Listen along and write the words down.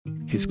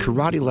his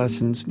karate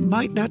lessons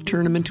might not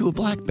turn him into a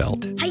black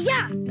belt.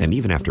 Hi-ya! And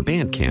even after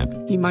band camp,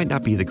 he might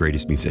not be the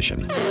greatest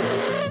musician.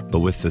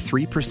 But with the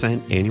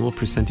 3% annual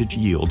percentage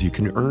yield you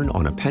can earn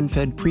on a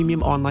PenFed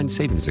premium online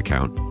savings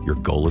account, your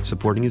goal of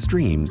supporting his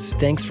dreams...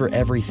 Thanks for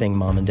everything,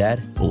 Mom and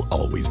Dad. ...will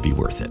always be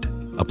worth it.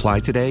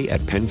 Apply today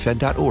at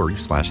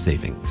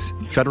PenFed.org/savings.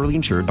 Federally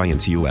insured by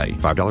NCUA.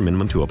 $5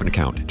 minimum to open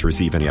account. To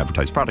receive any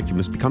advertised product, you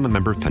must become a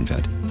member of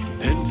PenFed.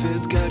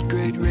 PenFed's got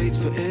great rates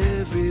for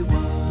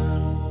everyone.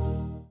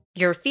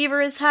 Your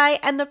fever is high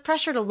and the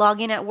pressure to log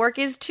in at work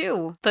is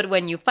too. But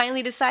when you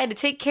finally decide to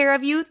take care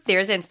of you,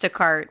 there's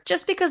Instacart.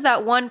 Just because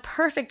that one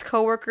perfect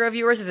coworker of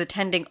yours is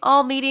attending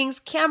all meetings,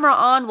 camera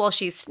on while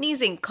she's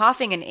sneezing,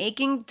 coughing, and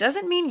aching,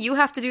 doesn't mean you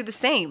have to do the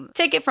same.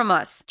 Take it from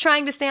us.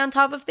 Trying to stay on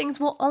top of things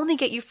will only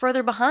get you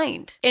further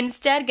behind.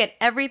 Instead, get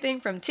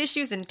everything from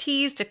tissues and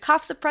teas to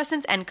cough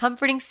suppressants and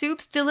comforting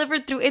soups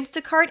delivered through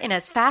Instacart in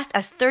as fast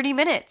as 30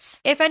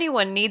 minutes. If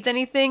anyone needs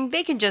anything,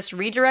 they can just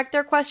redirect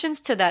their questions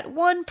to that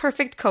one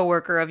perfect coworker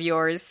of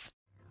yours.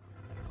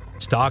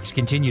 Stocks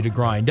continue to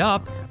grind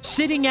up,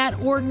 sitting at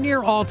or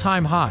near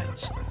all-time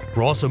highs.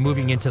 We're also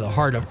moving into the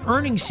heart of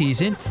earnings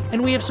season,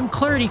 and we have some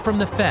clarity from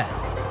the Fed.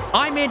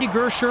 I'm Andy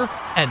Gersher,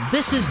 and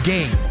this is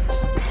Gains.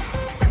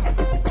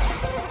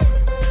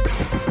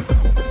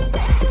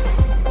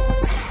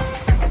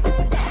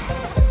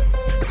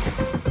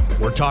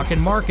 We're talking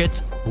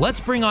markets. Let's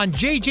bring on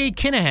JJ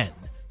Kinahan,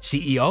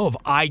 CEO of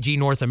IG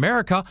North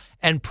America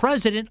and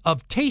president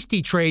of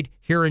Tasty Trade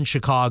here in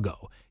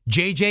Chicago.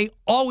 JJ,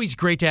 always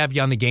great to have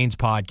you on the Gains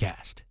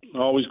podcast.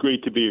 Always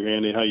great to be here,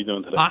 Andy. How you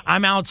doing today?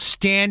 I'm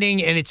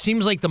outstanding, and it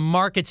seems like the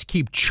markets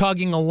keep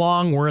chugging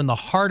along. We're in the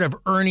heart of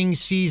earnings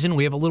season.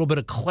 We have a little bit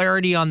of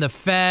clarity on the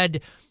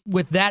Fed.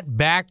 With that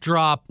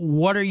backdrop,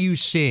 what are you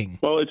seeing?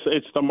 Well,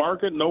 it's the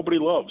market nobody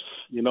loves.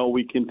 You know,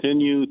 we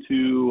continue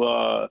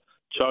to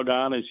chug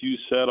on, as you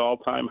said,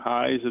 all-time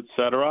highs, et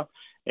cetera.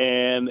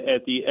 And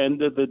at the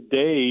end of the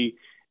day,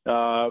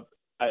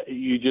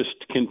 you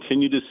just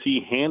continue to see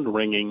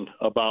hand-wringing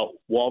about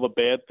all the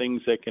bad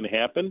things that can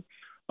happen.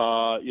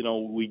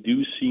 We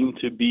do seem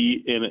to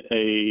be in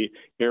a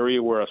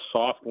area where a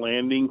soft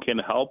landing can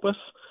help us.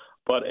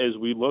 But as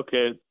we look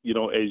at,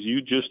 as you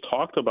just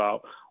talked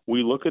about,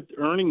 we look at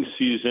earnings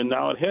season.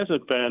 Now, it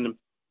hasn't been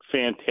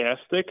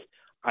fantastic.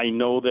 I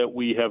know that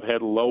we have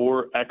had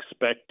lower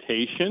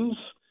expectations.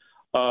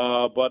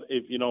 But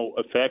if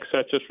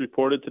FactSet just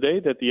reported today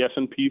that the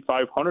S&P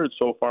 500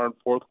 so far in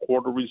fourth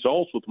quarter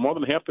results, with more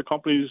than half the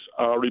companies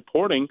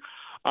reporting,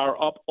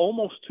 are up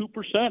almost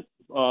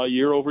 2%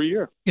 year over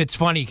year. It's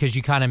funny because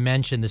you kind of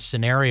mentioned the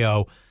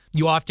scenario.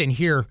 You often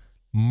hear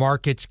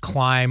markets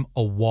climb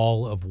a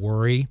wall of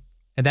worry,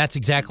 and that's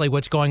exactly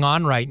what's going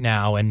on right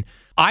now. And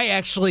I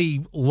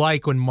actually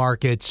like when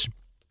markets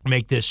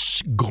make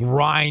this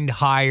grind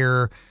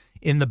higher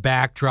in the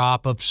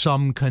backdrop of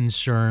some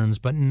concerns,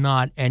 but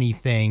not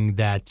anything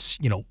that's,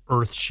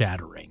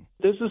 earth-shattering.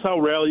 This is how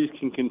rallies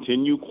can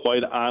continue,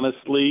 quite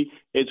honestly.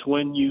 It's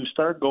when you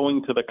start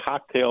going to the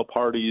cocktail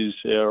parties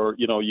or,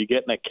 you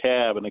get in a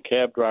cab and the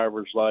cab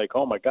driver's like,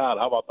 oh, my God,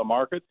 how about the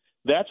market?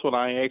 That's when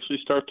I actually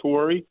start to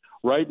worry.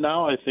 Right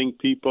now, I think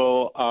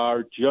people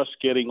are just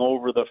getting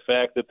over the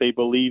fact that they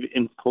believe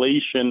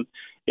inflation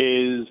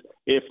is,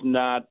 if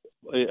not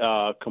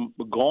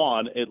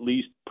gone, at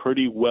least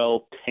pretty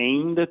well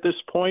tamed at this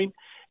point.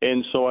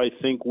 And so I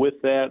think with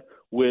that,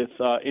 with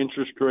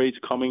interest rates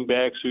coming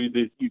back so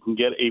that you can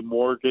get a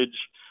mortgage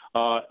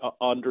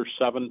under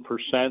 7%.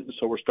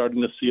 So we're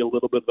starting to see a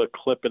little bit of a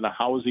clip in the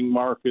housing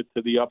market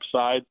to the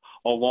upside,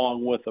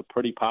 along with a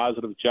pretty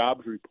positive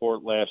jobs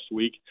report last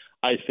week.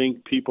 I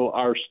think people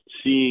are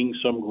seeing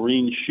some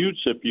green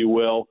shoots, if you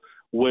will,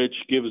 which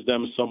gives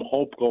them some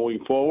hope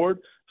going forward.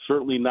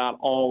 Certainly not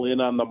all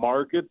in on the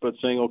market, but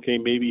saying, okay,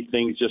 maybe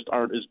things just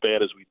aren't as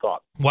bad as we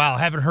thought. Wow,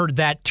 haven't heard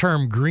that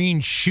term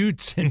green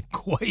shoots in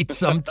quite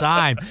some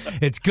time.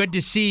 It's good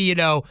to see,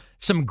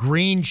 some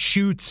green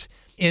shoots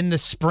in the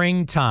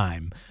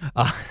springtime.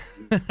 But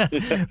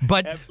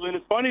absolutely. And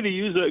it's funny to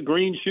use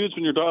green shoots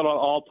when you're talking about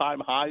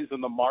all-time highs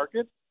in the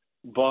market.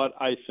 But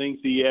I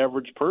think the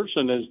average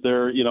person is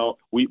there,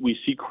 we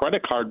see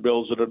credit card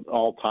bills at an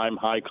all-time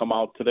high come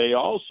out today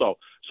also.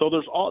 So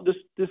there's all this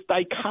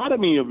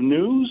dichotomy of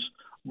news.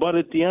 But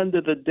at the end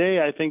of the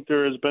day, I think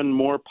there has been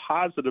more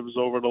positives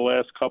over the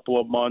last couple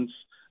of months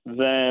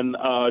than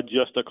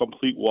just a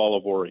complete wall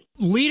of worry.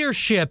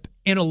 Leadership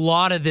in a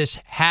lot of this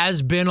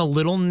has been a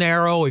little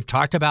narrow. We've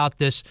talked about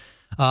this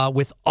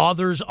with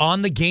others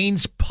on the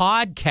Gains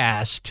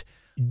podcast.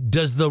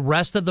 Does the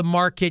rest of the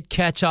market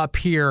catch up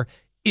here?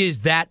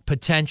 Is that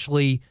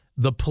potentially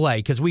the play?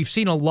 Because we've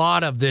seen a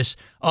lot of this,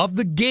 of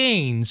the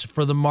gains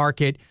for the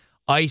market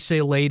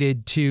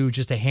isolated to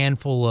just a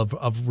handful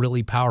of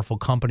really powerful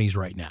companies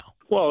right now.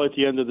 Well, at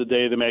the end of the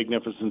day, the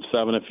Magnificent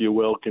Seven, if you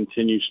will,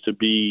 continues to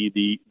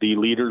be the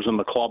leaders in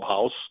the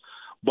clubhouse.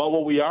 But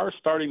what we are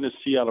starting to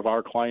see out of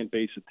our client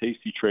base at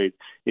Tasty Trade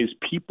is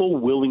people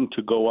willing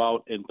to go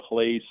out and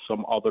play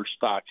some other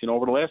stocks.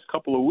 Over the last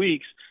couple of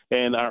weeks,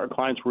 and our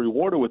clients were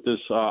rewarded with this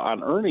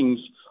on earnings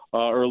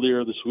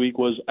earlier this week,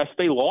 was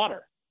Estee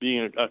Lauder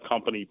being a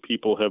company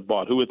people have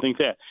bought. Who would think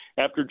that?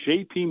 After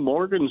J.P.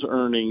 Morgan's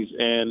earnings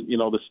and,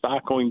 the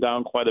stock going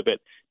down quite a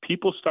bit,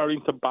 people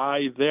starting to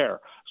buy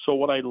there. So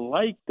what I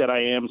like that I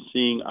am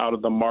seeing out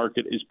of the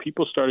market is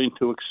people starting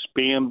to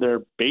expand their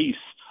base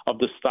of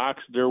the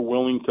stocks they're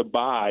willing to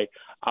buy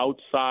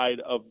outside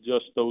of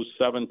just those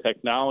 7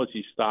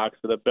 technology stocks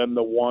that have been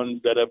the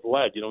ones that have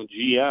led,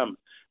 GM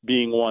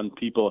being one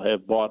people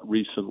have bought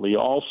recently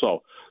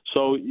also.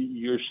 So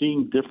you're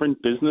seeing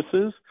different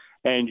businesses,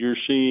 and you're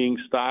seeing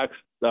stocks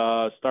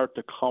start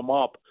to come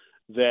up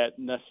that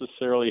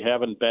necessarily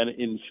haven't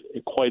been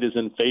quite as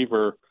in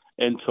favor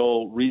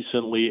until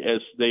recently,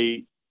 as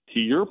they, to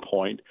your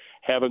point,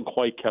 haven't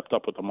quite kept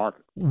up with the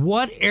market.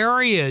 What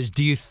areas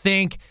do you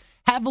think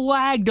have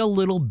lagged a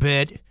little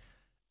bit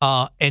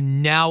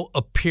and now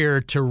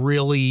appear to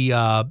really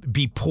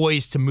be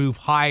poised to move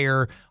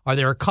higher? Are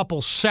there a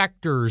couple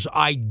sectors,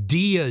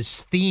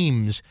 ideas,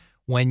 themes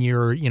when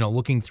you're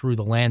looking through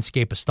the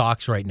landscape of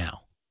stocks right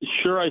now?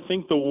 Sure. I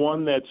think the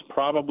one that's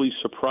probably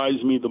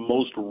surprised me the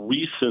most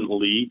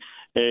recently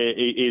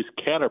is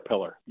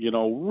Caterpillar.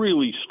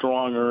 Really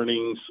strong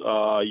earnings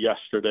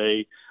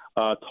yesterday,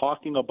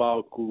 talking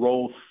about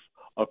growth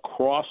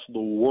across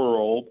the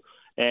world.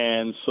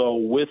 And so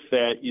with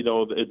that,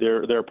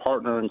 their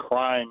partner in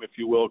crime, if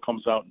you will,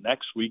 comes out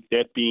next week,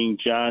 that being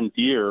John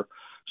Deere.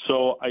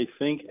 So I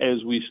think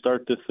as we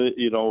start to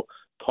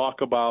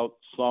talk about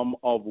some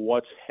of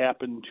what's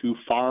happened to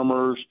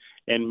farmers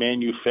and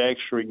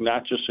manufacturing,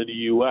 not just in the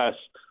U.S.,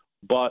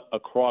 but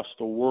across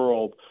the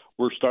world,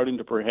 we're starting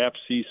to perhaps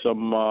see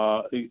some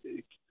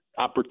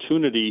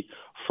opportunity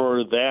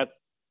for that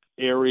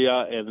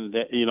area, and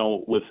that,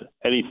 with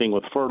anything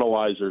with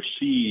fertilizer,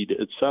 seed,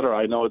 et cetera.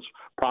 I know it's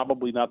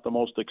probably not the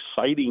most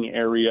exciting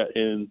area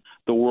in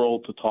the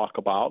world to talk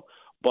about,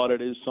 but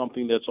it is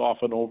something that's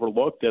often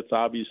overlooked. That's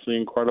obviously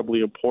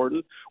incredibly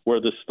important,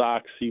 where the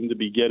stocks seem to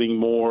be getting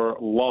more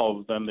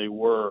love than they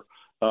were,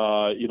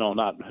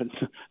 not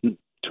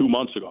 2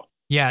 months ago.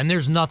 Yeah, and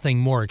there's nothing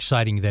more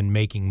exciting than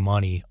making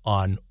money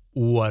on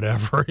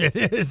whatever it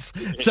is.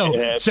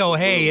 So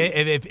hey,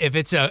 if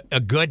it's a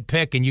good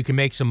pick and you can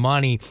make some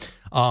money,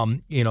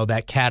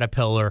 that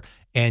Caterpillar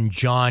and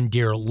John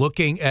Deere,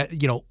 looking at,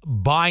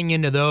 buying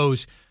into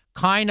those,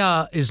 kind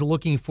of is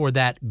looking for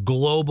that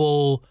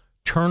global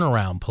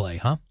turnaround play,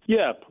 huh?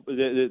 Yeah,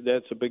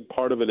 that's a big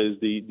part of it, is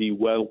the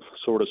wealth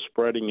sort of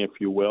spreading, if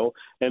you will.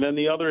 And then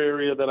the other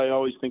area that I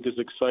always think is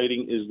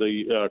exciting is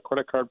the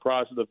credit card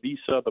process, the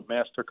Visa, the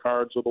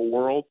MasterCards of the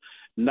world.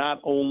 Not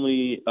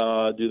only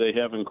do they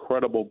have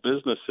incredible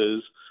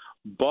businesses,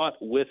 but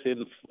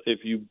if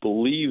you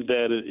believe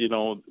that,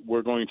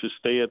 we're going to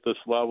stay at this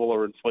level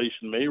or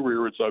inflation may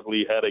rear its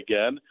ugly head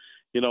again,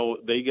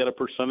 they get a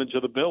percentage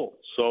of the bill.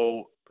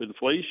 So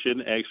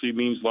inflation actually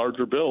means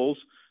larger bills.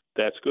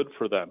 That's good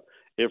for them.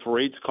 If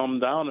rates come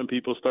down and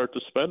people start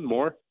to spend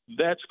more,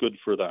 that's good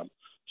for them.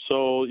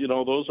 So,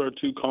 those are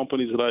 2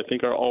 companies that I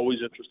think are always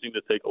interesting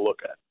to take a look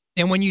at.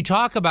 And when you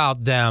talk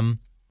about them,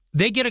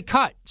 they get a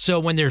cut. So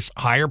when there's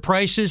higher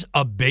prices,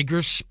 a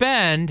bigger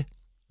spend,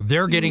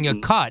 they're getting a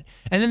cut.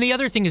 And then the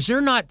other thing is they're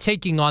not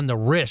taking on the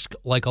risk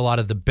like a lot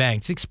of the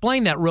banks.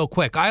 Explain that real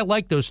quick. I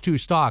like those 2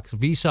 stocks,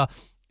 Visa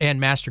and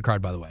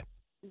MasterCard, by the way.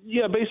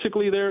 Yeah,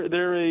 basically they're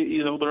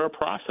a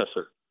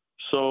processor.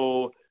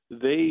 So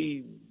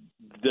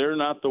they're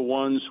not the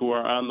ones who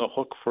are on the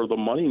hook for the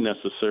money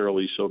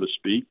necessarily, so to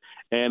speak.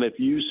 And if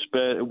you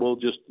spend,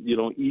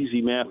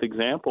 easy math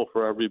example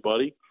for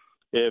everybody,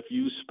 if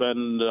you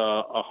spend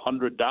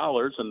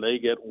 $100 and they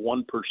get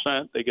 1%,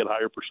 they get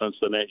higher percents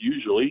than that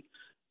usually,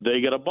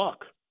 they get $1.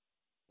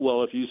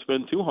 Well, if you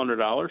spend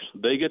 $200,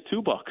 they get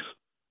 $2.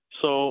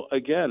 So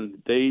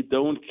again, they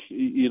don't,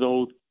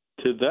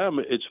 to them,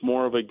 it's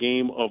more of a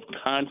game of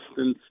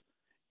constant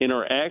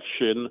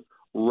interaction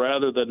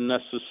rather than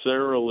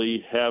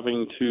necessarily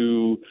having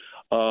to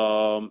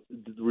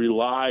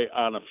rely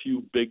on a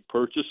few big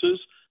purchases.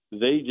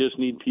 They just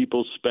need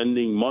people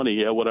spending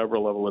money at whatever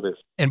level it is.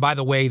 And by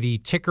the way, the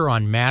ticker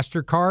on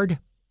MasterCard,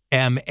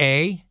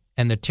 MA,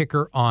 and the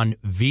ticker on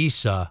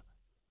Visa,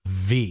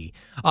 V.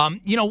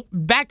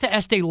 Back to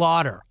Estee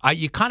Lauder.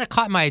 You kind of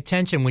caught my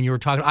attention when you were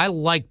talking. I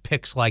like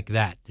picks like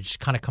that. They just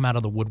kind of come out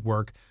of the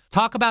woodwork.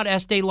 Talk about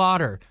Estee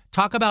Lauder.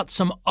 Talk about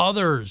some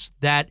others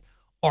that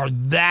are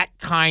that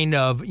kind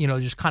of,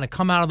 just kind of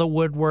come out of the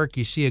woodwork.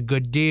 You see a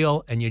good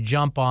deal and you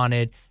jump on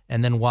it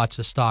and then watch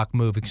the stock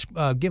move.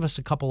 Give us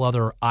a couple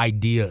other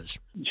ideas.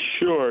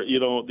 Sure.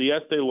 The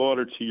Estee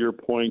Lauder, to your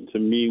point, to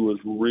me was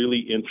really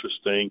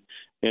interesting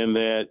in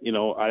that,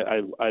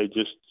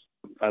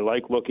 I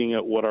like looking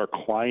at what our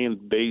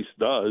client base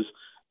does.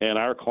 And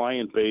our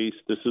client base,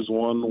 this is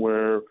one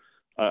where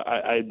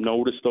I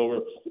noticed over,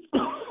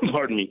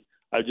 pardon me,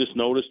 I just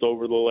noticed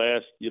over the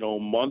last,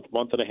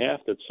 month and a half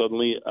that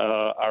suddenly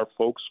our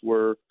folks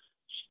were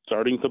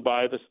starting to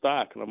buy the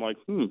stock. And I'm like,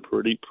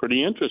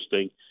 pretty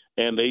interesting.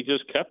 And they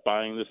just kept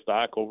buying the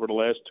stock over the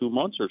last 2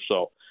 months or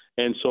so.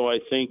 And so I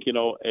think,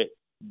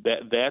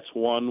 that's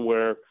one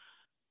where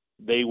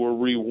they were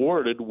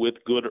rewarded with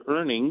good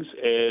earnings.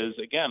 As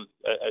again,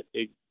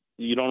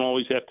 you don't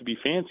always have to be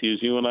fancy,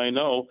 as you and I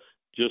know.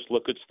 Just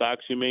look at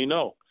stocks you may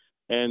know.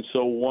 And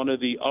so one of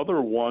the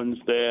other ones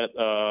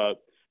that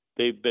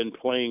they've been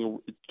playing,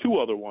 two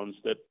other ones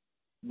that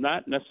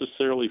not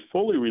necessarily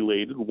fully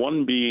related,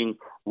 one being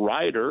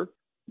Ryder,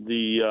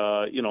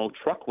 the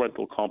truck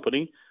rental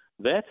company.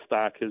 That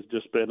stock has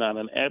just been on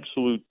an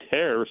absolute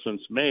tear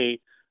since May.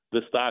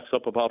 The stock's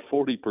up about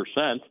 40%,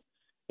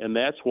 and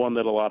that's one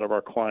that a lot of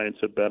our clients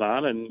have been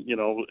on. And,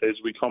 as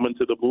we come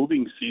into the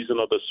moving season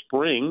of the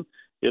spring,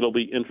 it'll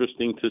be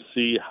interesting to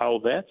see how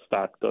that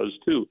stock does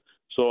too.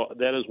 So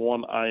that is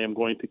one I am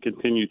going to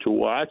continue to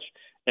watch.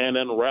 And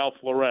then Ralph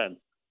Lauren,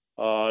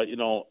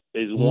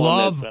 is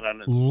one that's been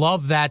on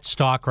love that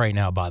stock right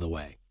now, by the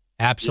way.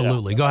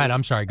 Absolutely. Yeah, go ahead.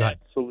 I'm sorry. Go ahead.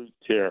 Absolute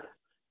tear.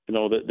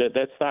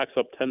 That stock's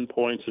up 10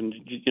 points in,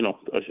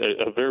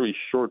 a very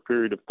short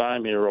period of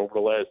time here over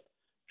the last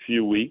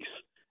few weeks,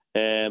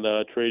 and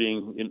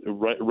trading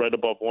right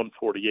above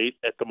 148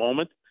 at the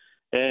moment.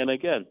 And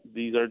again,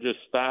 these are just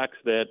stocks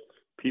that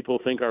people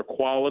think are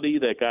quality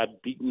that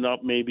got beaten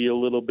up maybe a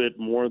little bit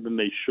more than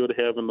they should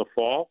have in the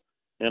fall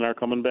and are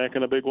coming back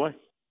in a big way.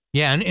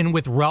 Yeah, and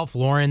with Ralph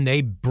Lauren,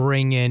 they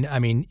bring in,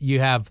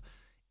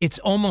 it's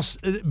almost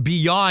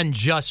beyond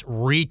just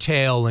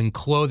retail and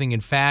clothing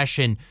and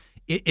fashion.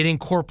 It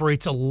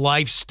incorporates a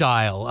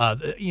lifestyle,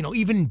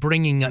 even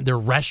bringing their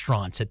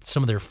restaurants at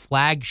some of their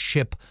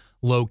flagship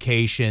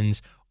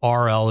locations.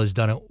 RL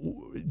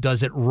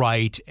does it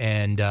right,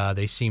 and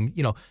they seem,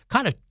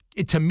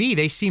 to me,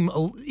 they seem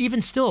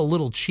even still a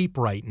little cheap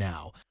right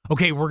now.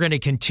 Okay, we're going to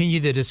continue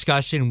the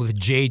discussion with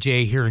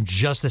JJ here in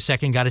just a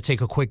second. Got to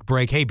take a quick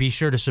break. Hey, be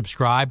sure to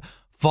subscribe,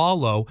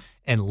 follow,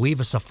 and leave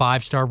us a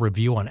 5-star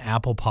review on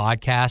Apple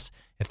Podcasts.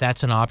 If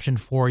that's an option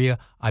for you,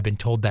 I've been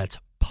told that's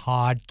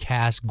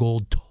podcast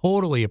gold.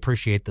 Totally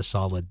appreciate the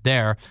solid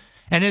there.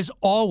 And as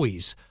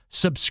always,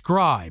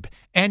 subscribe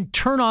and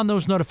turn on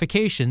those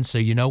notifications so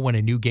you know when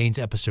a new Gains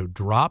episode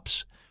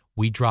drops.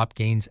 We drop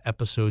Gains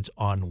episodes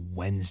on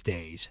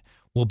Wednesdays.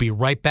 We'll be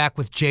right back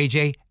with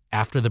JJ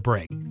after the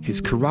break.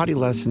 His karate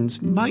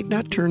lessons might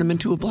not turn him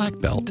into a black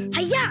belt.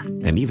 Hi-ya!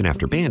 And even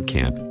after band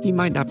camp, he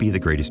might not be the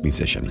greatest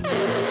musician.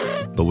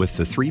 But with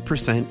the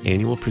 3%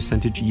 annual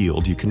percentage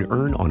yield you can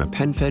earn on a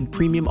PenFed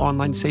premium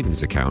online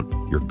savings account,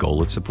 your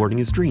goal of supporting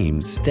his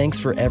dreams... Thanks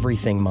for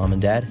everything, Mom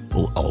and Dad.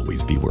 ...will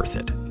always be worth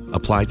it.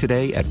 Apply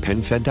today at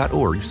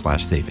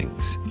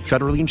PenFed.org/savings.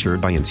 Federally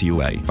insured by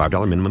NCUA.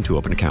 $5 minimum to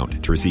open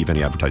account. To receive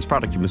any advertised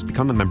product, you must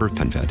become a member of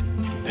PenFed.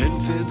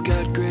 PenFed's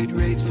got great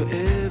rates for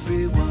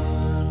everyone.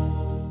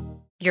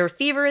 Your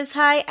fever is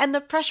high and the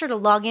pressure to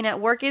log in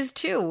at work is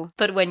too.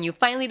 But when you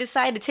finally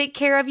decide to take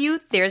care of you,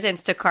 there's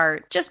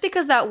Instacart. Just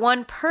because that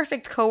one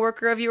perfect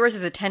coworker of yours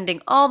is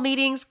attending all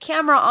meetings,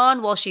 camera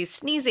on while she's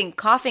sneezing,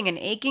 coughing, and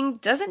aching,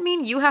 doesn't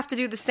mean you have to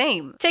do the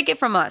same. Take it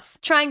from us.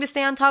 Trying to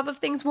stay on top of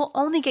things will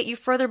only get you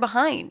further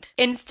behind.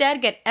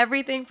 Instead, get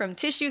everything from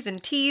tissues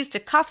and teas to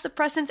cough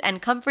suppressants and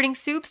comforting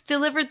soups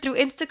delivered through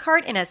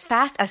Instacart in as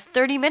fast as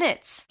 30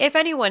 minutes. If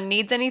anyone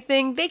needs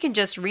anything, they can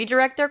just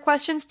redirect their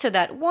questions to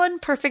that one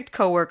perfect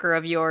coworker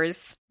of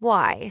yours.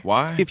 Why?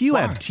 Why? If you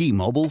have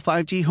T-Mobile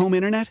 5G home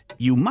internet,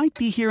 you might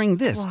be hearing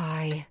this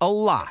Why? a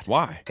lot.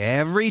 Why?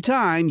 Every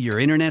time your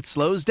internet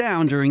slows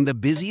down during the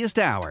busiest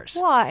hours.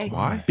 Why?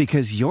 Why?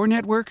 Because your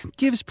network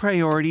gives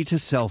priority to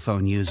cell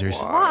phone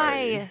users.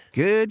 Why?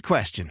 Good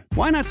question.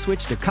 Why not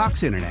switch to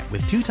Cox Internet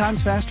with 2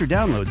 times faster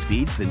download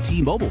speeds than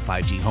T-Mobile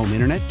 5G home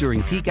internet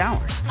during peak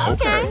hours?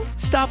 Okay.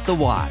 Stop the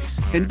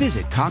whys and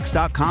visit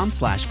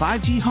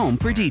cox.com/5G home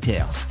for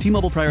details.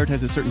 T-Mobile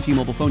prioritizes certain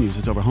T-Mobile phone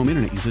users over home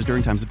internet users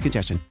during times of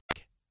congestion.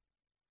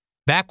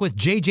 Back with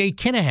JJ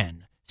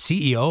Kinahan,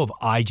 CEO of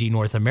IG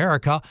North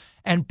America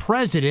and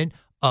president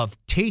of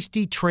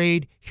Tasty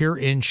Trade here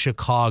in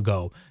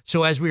Chicago.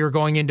 So as we were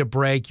going into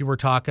break, you were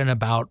talking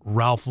about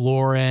Ralph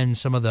Lauren,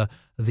 some of the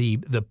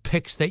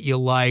picks that you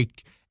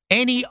liked.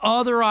 Any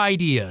other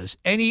ideas,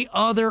 any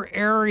other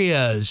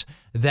areas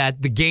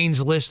that the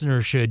Gains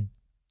listener should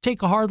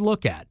take a hard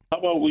look at? How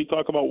about we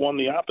talk about one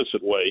the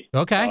opposite way?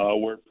 Okay.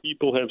 Where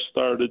people have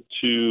started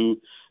to,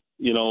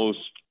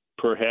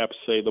 perhaps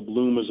say the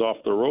bloom is off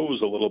the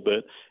rose a little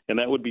bit, and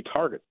that would be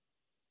Target.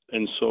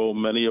 And so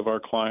many of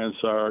our clients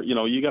are,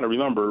 you got to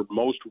remember,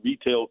 most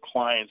retail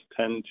clients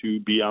tend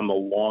to be on the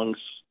long,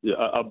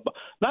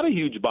 not a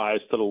huge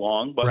bias to the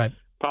long, but right.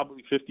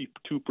 Probably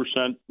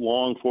 52%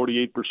 long,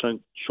 48%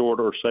 short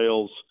or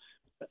sales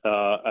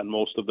on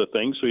most of the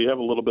things. So you have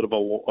a little bit of a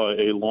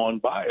long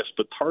bias,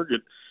 but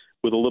Target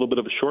with a little bit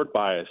of a short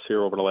bias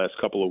here over the last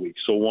couple of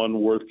weeks. So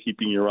one worth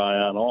keeping your eye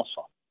on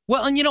also.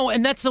 Well,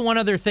 and that's the one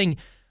other thing.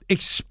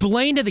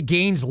 Explain to the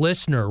Gains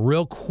listener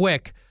real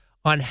quick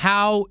on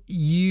how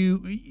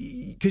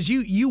because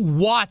you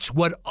watch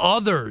what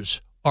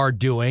others are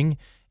doing,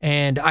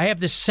 and I have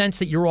this sense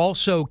that you're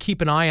also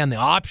keep an eye on the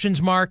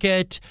options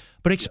market,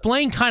 but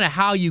explain kind of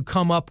how you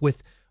come up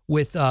with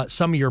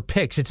some of your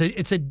picks.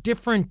 It's a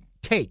different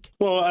take?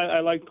 Well, I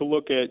like to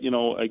look at,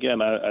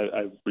 again,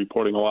 I'm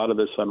reporting a lot of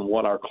this on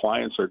what our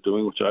clients are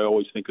doing, which I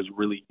always think is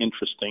really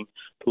interesting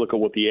to look at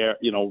what the,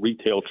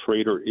 retail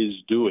trader is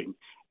doing.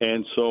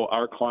 And so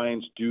our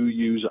clients do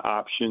use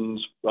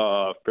options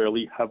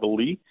fairly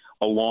heavily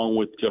along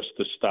with just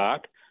the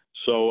stock.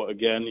 So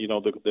again,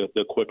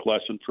 the quick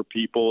lesson for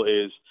people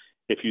is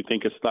if you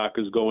think a stock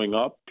is going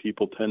up,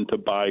 people tend to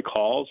buy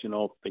calls.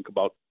 Think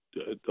about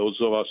those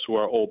of us who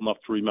are old enough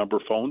to remember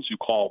phones. You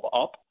call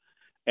up,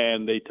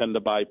 and they tend to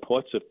buy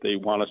puts if they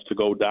want us to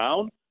go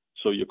down.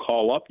 So you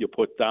call up, you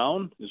put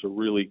down is a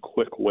really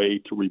quick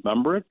way to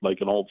remember it, like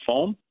an old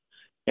phone.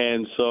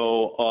 And so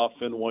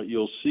often what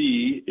you'll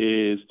see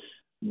is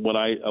when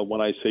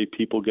I say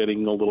people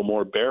getting a little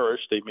more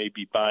bearish, they may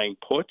be buying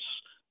puts.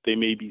 They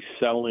may be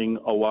selling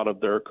a lot of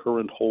their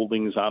current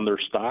holdings on their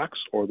stocks,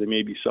 or they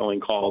may be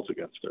selling calls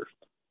against their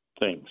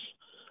things,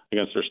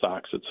 against their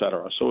stocks, et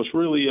cetera. So it's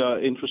really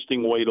an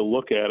interesting way to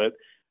look at it.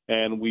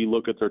 And we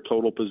look at their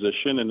total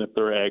position, and if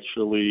they're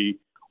actually,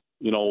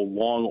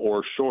 long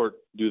or short,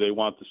 do they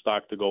want the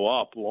stock to go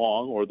up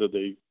long, or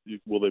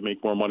will they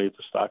make more money if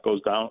the stock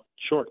goes down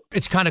short?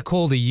 It's kind of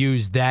cool to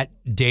use that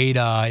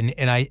data,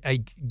 and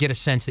I get a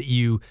sense that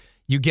you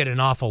get an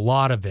awful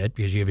lot of it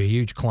because you have a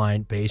huge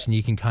client base, and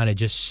you can kind of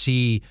just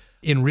see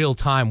in real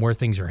time where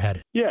things are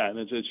headed. Yeah, and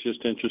it's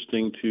just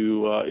interesting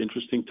to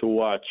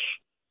watch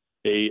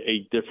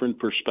a different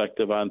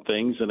perspective on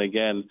things. And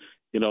again,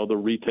 the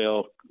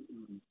retail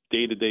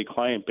day-to-day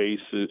client base,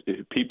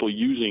 people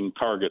using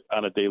Target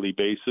on a daily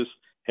basis,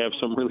 have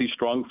some really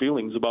strong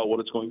feelings about what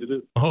it's going to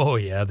do. Oh,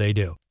 yeah, they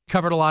do.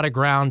 Covered a lot of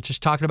ground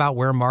just talking about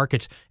where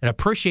markets, and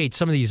appreciate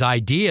some of these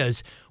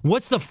ideas.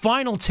 What's the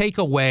final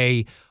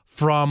takeaway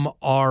from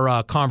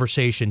our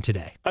conversation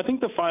today? I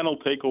think the final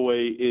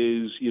takeaway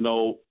is,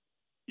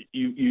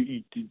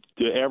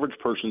 the average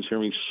person's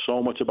hearing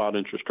so much about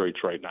interest rates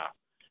right now.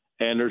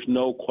 And there's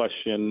no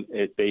question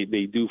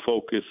they do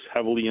focus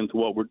heavily into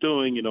what we're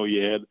doing.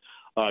 You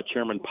had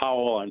Chairman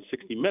Powell on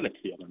 60 Minutes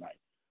the other night.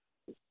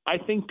 I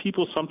think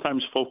people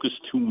sometimes focus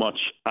too much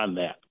on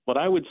that. What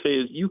I would say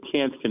is you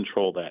can't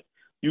control that.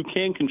 You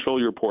can control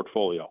your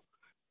portfolio.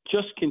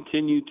 Just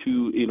continue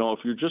to, if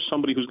you're just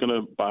somebody who's going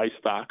to buy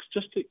stocks,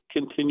 just to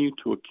continue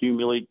to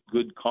accumulate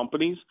good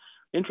companies.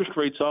 Interest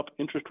rates up,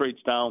 interest rates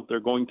down, they're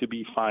going to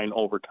be fine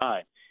over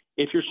time.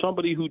 If you're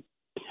somebody who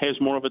has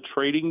more of a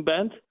trading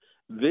bent,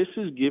 this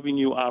is giving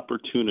you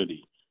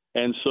opportunity.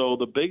 And so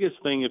the biggest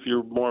thing, if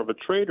you're more of a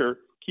trader,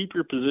 keep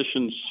your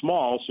positions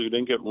small so you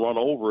don't get run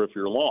over if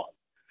you're long.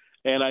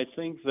 And I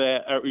think that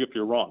if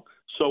you're wrong.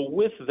 So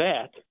with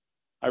that,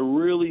 I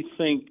really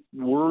think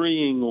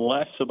worrying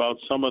less about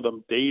some of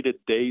the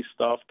day-to-day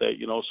stuff that,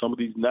 some of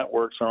these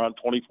networks are on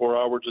 24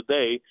 hours a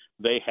day,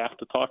 they have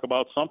to talk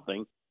about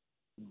something.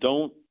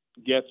 Don't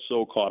get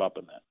so caught up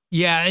in that.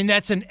 Yeah, and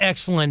that's an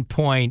excellent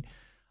point.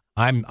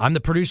 I'm the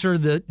producer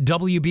of the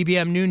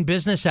WBBM Noon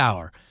Business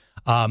Hour.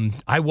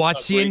 I watch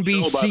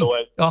CNBC. Show, by the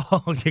way.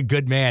 Oh,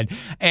 good man.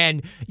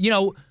 And,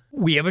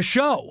 we have a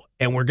show,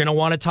 and we're going to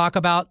want to talk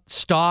about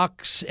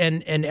stocks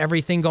and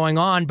everything going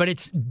on, but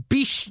it's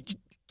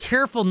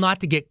careful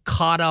not to get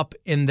caught up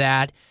in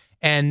that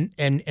and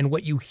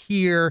what you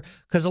hear,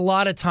 because a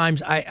lot of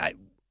times I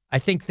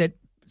think that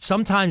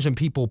sometimes when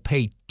people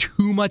pay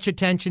too much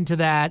attention to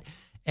that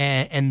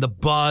and the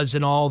buzz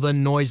and all the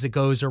noise that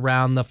goes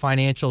around the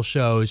financial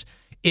shows,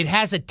 it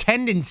has a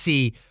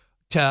tendency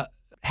to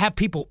have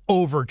people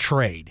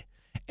overtrade.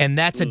 And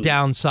that's a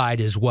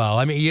downside as well.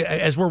 I mean,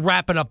 as we're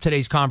wrapping up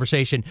today's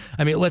conversation,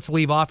 let's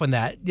leave off on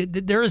that.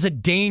 There is a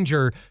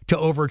danger to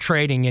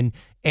overtrading,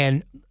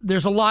 and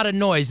there's a lot of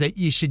noise that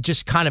you should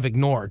just kind of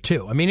ignore,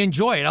 too.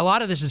 Enjoy it. A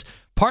lot of this is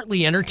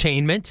partly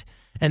entertainment,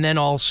 and then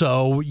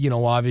also,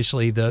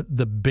 obviously the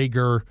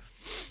bigger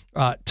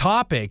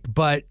topic,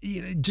 but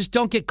just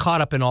don't get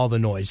caught up in all the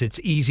noise. It's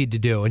easy to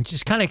do, and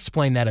just kind of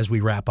explain that as we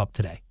wrap up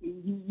today.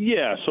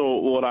 Yeah, so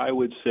what I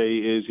would say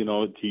is,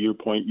 to your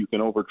point, you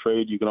can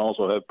overtrade. You can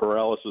also have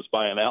paralysis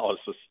by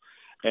analysis.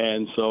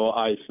 And so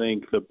I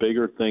think the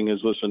bigger thing is,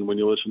 listen, when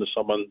you listen to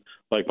someone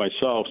like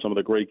myself, some of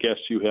the great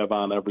guests you have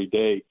on every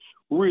day,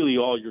 really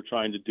all you're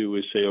trying to do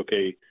is say,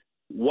 okay,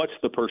 what's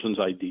the person's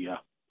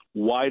idea?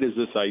 Why does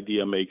this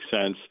idea make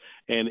sense?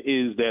 And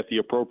is that the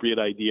appropriate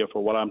idea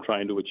for what I'm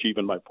trying to achieve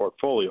in my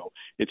portfolio?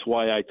 It's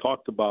why I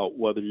talked about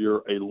whether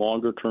you're a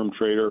longer-term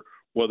trader,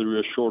 whether you're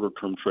a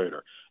shorter-term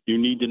trader. You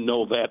need to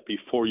know that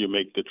before you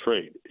make the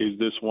trade. Is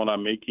this one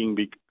I'm making?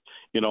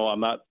 I'm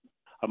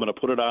going to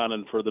put it on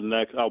and for the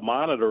next, I'll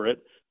monitor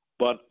it,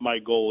 but my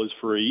goal is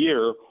for a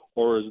year.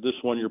 Or is this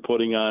one you're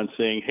putting on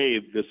saying, hey,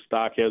 this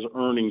stock has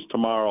earnings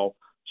tomorrow,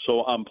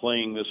 so I'm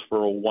playing this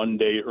for a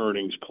one-day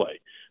earnings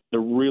play? It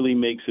really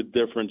makes a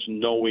difference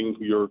knowing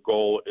your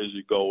goal as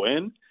you go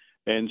in.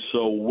 And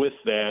so with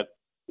that,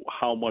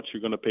 how much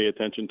you're going to pay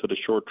attention to the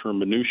short-term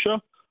minutia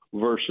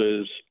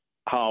versus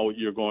how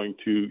you're going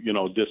to,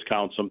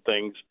 discount some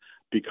things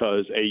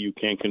because A, you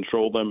can't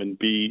control them, and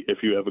B, if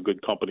you have a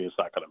good company, it's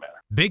not going to matter.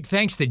 Big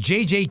thanks to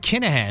J.J.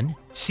 Kinahan,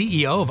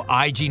 CEO of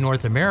IG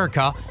North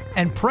America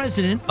and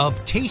president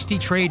of Tasty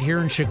Trade here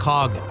in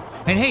Chicago.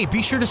 And hey,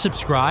 be sure to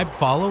subscribe,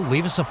 follow,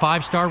 leave us a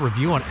 5-star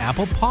review on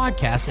Apple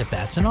Podcasts if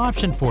that's an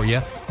option for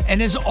you.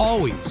 And as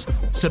always,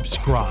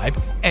 subscribe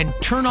and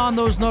turn on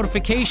those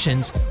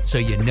notifications so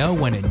you know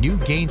when a new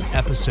Gains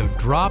episode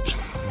drops.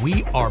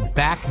 We are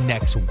back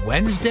next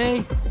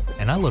Wednesday,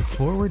 and I look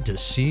forward to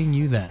seeing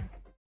you then.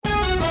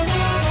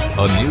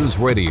 A News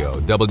Radio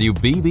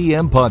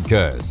WBBM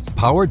podcast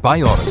powered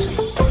by Odyssey.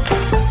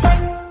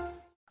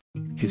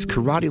 His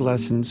karate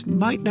lessons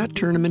might not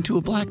turn him into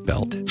a black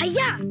belt.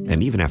 Hi-ya!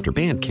 And even after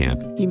band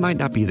camp, he might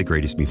not be the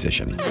greatest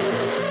musician.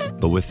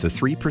 But with the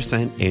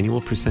 3%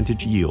 annual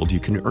percentage yield you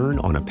can earn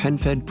on a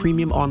PenFed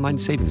premium online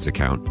savings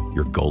account,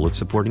 your goal of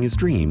supporting his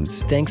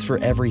dreams... Thanks for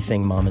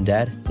everything, Mom and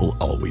Dad. ...will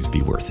always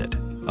be worth it.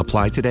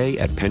 Apply today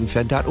at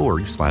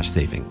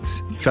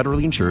PenFed.org/savings.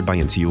 Federally insured by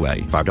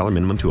NCUA. $5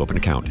 minimum to open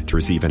account. To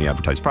receive any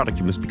advertised product,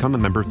 you must become a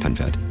member of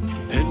PenFed.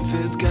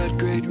 PenFed's got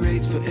great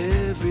rates for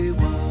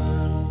everyone.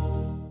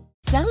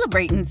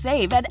 Celebrate and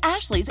save at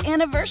Ashley's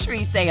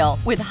Anniversary Sale.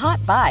 With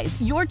Hot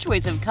Buys, your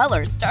choice of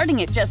colors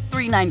starting at just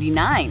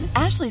 $3.99.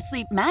 Ashley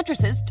Sleep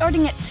mattresses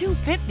starting at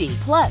 $2.50.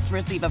 Plus,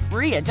 receive a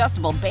free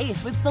adjustable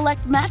base with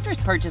select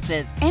mattress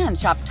purchases. And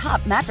shop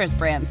top mattress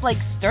brands like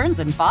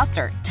Stearns &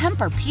 Foster,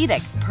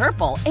 Tempur-Pedic,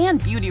 Purple,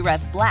 and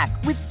Beautyrest Black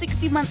with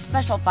 60-month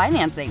special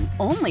financing.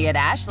 Only at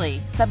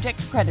Ashley. Subject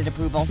to credit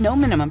approval. No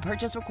minimum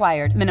purchase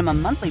required.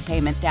 Minimum monthly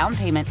payment, down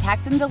payment,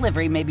 tax, and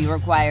delivery may be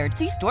required.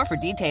 See store for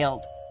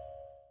details.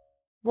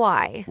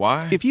 Why?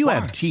 If you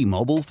have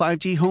T-Mobile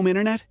 5G home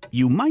internet,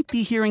 you might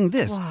be hearing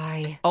this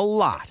a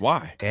lot.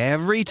 Why?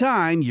 Every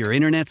time your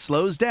internet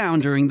slows down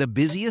during the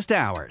busiest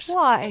hours.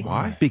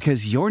 Why?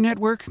 Because your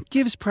network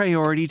gives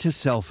priority to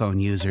cell phone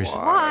users.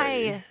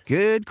 Why?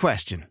 Good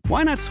question.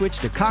 Why not switch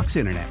to Cox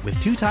Internet with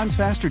 2 times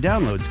faster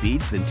download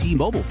speeds than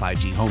T-Mobile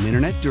 5G home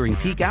internet during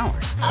peak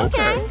hours?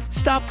 Okay.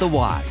 Stop the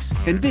whys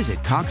and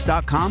visit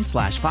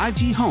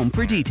Cox.com/5G home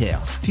for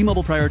details.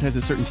 T-Mobile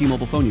prioritizes certain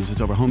T-Mobile phone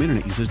users over home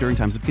internet users during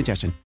times of congestion.